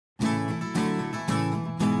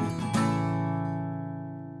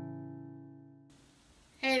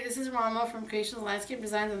Hey, this is Rama from Creations Landscape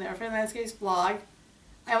Designs and the Earthly Landscapes blog.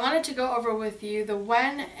 I wanted to go over with you the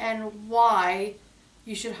when and why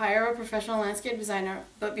you should hire a professional landscape designer.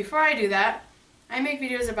 But before I do that, I make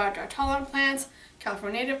videos about drought-tolerant plants,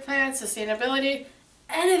 California native plants, sustainability,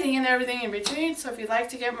 anything and everything in between. So if you'd like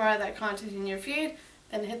to get more of that content in your feed,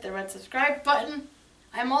 then hit the red subscribe button.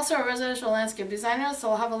 I'm also a residential landscape designer,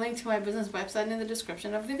 so I'll have a link to my business website in the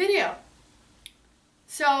description of the video.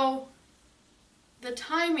 So, the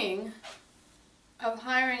timing of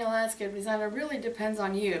hiring a landscape designer really depends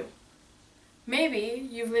on you. Maybe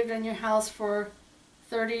you've lived in your house for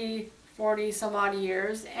 30, 40 some odd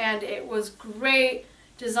years and it was great,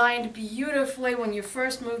 designed beautifully when you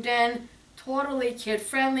first moved in, totally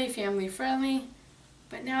kid-friendly, family-friendly,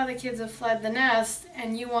 but now the kids have fled the nest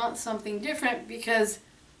and you want something different because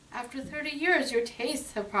after 30 years your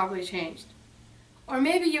tastes have probably changed. Or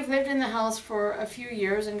maybe you've lived in the house for a few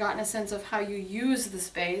years and gotten a sense of how you use the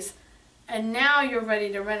space, and now you're ready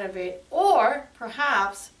to renovate. Or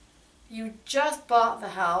perhaps you just bought the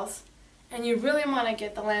house and you really want to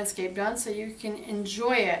get the landscape done so you can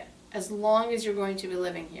enjoy it as long as you're going to be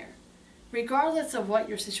living here. Regardless of what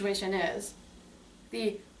your situation is,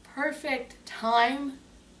 the perfect time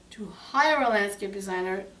to hire a landscape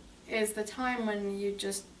designer is the time when you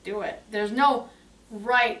just do it. There's no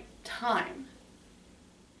right time.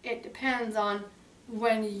 It depends on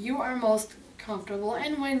when you are most comfortable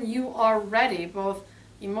and when you are ready, both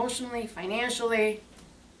emotionally, financially.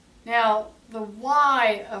 Now, the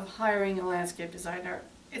why of hiring a landscape designer,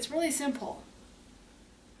 it's really simple.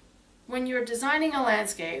 When you're designing a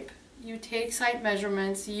landscape, you take site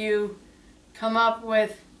measurements, you come up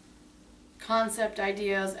with concept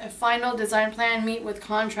ideas, a final design plan, meet with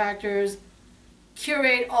contractors,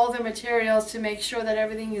 curate all the materials to make sure that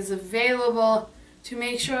everything is available, to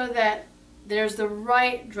make sure that there's the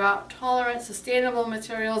right drought-tolerant, sustainable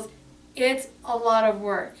materials. It's a lot of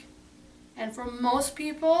work. And for most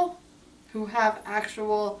people who have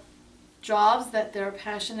actual jobs that they're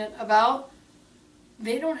passionate about,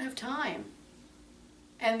 they don't have time.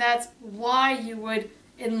 And that's why you would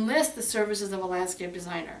enlist the services of a landscape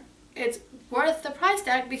designer. It's worth the price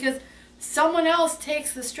tag because someone else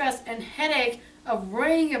takes the stress and headache of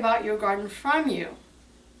worrying about your garden from you.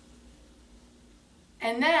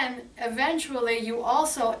 And then, eventually, you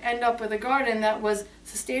also end up with a garden that was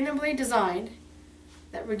sustainably designed,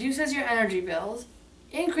 that reduces your energy bills,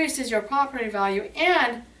 increases your property value,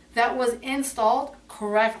 and that was installed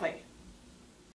correctly.